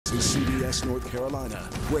to CBS North Carolina.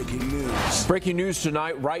 Breaking news. Breaking news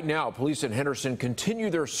tonight. Right now, police in Henderson continue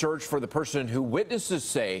their search for the person who witnesses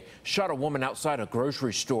say shot a woman outside a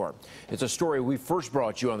grocery store. It's a story we first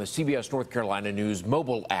brought you on the CBS North Carolina News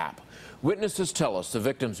mobile app. Witnesses tell us the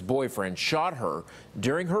victim's boyfriend shot her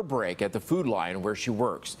during her break at the Food Lion where she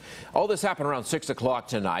works. All this happened around 6 o'clock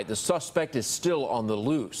tonight. The suspect is still on the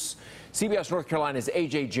loose. CBS North Carolina's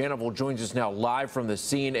A.J. Janival joins us now live from the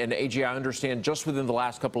scene. And A.J., I understand just within the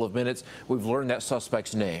last couple of minutes, we've learned that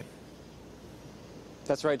suspect's name.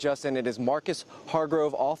 That's right, Justin. It is Marcus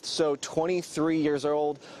Hargrove, also 23 years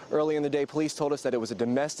old. Earlier in the day, police told us that it was a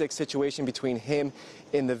domestic situation between him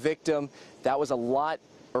and the victim. That was a lot.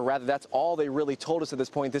 Or rather, that's all they really told us at this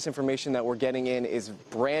point. This information that we're getting in is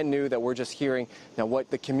brand new that we're just hearing. Now, what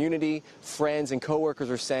the community, friends, and coworkers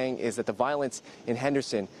are saying is that the violence in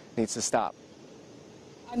Henderson needs to stop.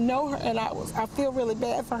 I know her, and I feel really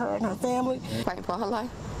bad for her and her family. Fighting for her life.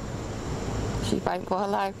 She's fighting for her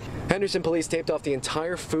life. Henderson police taped off the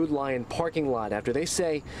entire Food Lion parking lot after they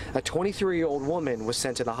say a 23-year-old woman was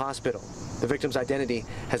sent to the hospital. The victim's identity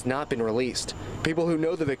has not been released. People who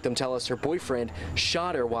know the victim tell us her boyfriend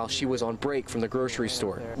shot her while she was on break from the grocery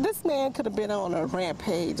store. This man could have been on a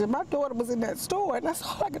rampage, and my daughter was in that store, and that's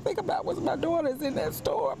all I could think about was my daughter's in that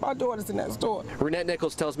store. My daughter's in that store. Renette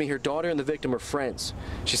Nichols tells me her daughter and the victim are friends.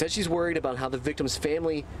 She said she's worried about how the victim's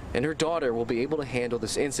family and her daughter will be able to handle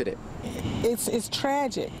this incident. It's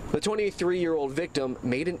tragic. The 23-year-old victim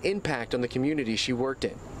made an impact on the community she worked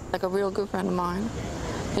in. Like a real good friend of mine.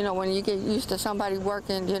 You know, when you get used to somebody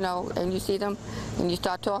working, you know, and you see them and you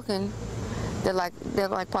start talking, they're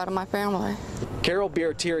like part of my family. Carol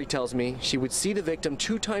Biartieri tells me she would see the victim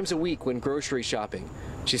 2 times a week when grocery shopping.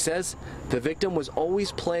 She says the victim was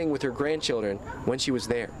always playing with her grandchildren when she was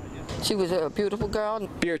there. She was a beautiful girl.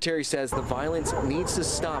 Biartieri says the violence needs to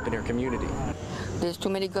stop in her community. There's too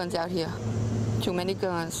many guns out here, too many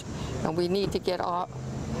guns, and we need to get our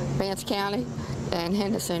Vance County and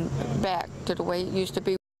Henderson back to the way it used to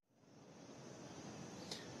be.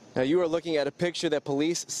 Now, you are looking at a picture that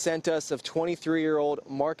police sent us of 23-year-old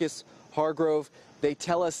Marcus Hargrove. They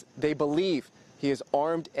tell us they believe he is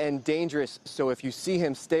armed and dangerous, so if you see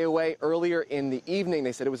him, stay away. Earlier in the evening,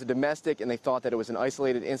 they said it was a domestic, and they thought that it was an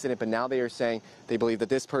isolated incident, but now they are saying they believe that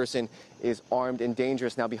this person is armed and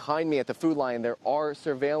dangerous. Now, behind me at the Food Lion, there are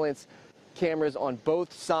surveillance cameras on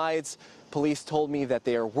both sides. Police told me that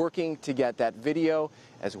they are working to get that video.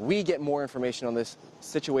 As we get more information on this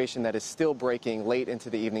situation that is still breaking late into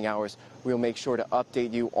the evening hours, we'll make sure to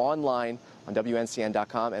update you online on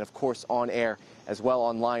WNCN.com and, of course, on air as well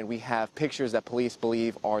online. We have pictures that police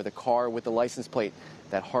believe are the car with the license plate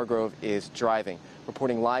that Hargrove is driving.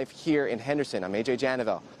 Reporting live here in Henderson, I'm A.J.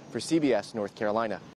 Janival for CBS North Carolina.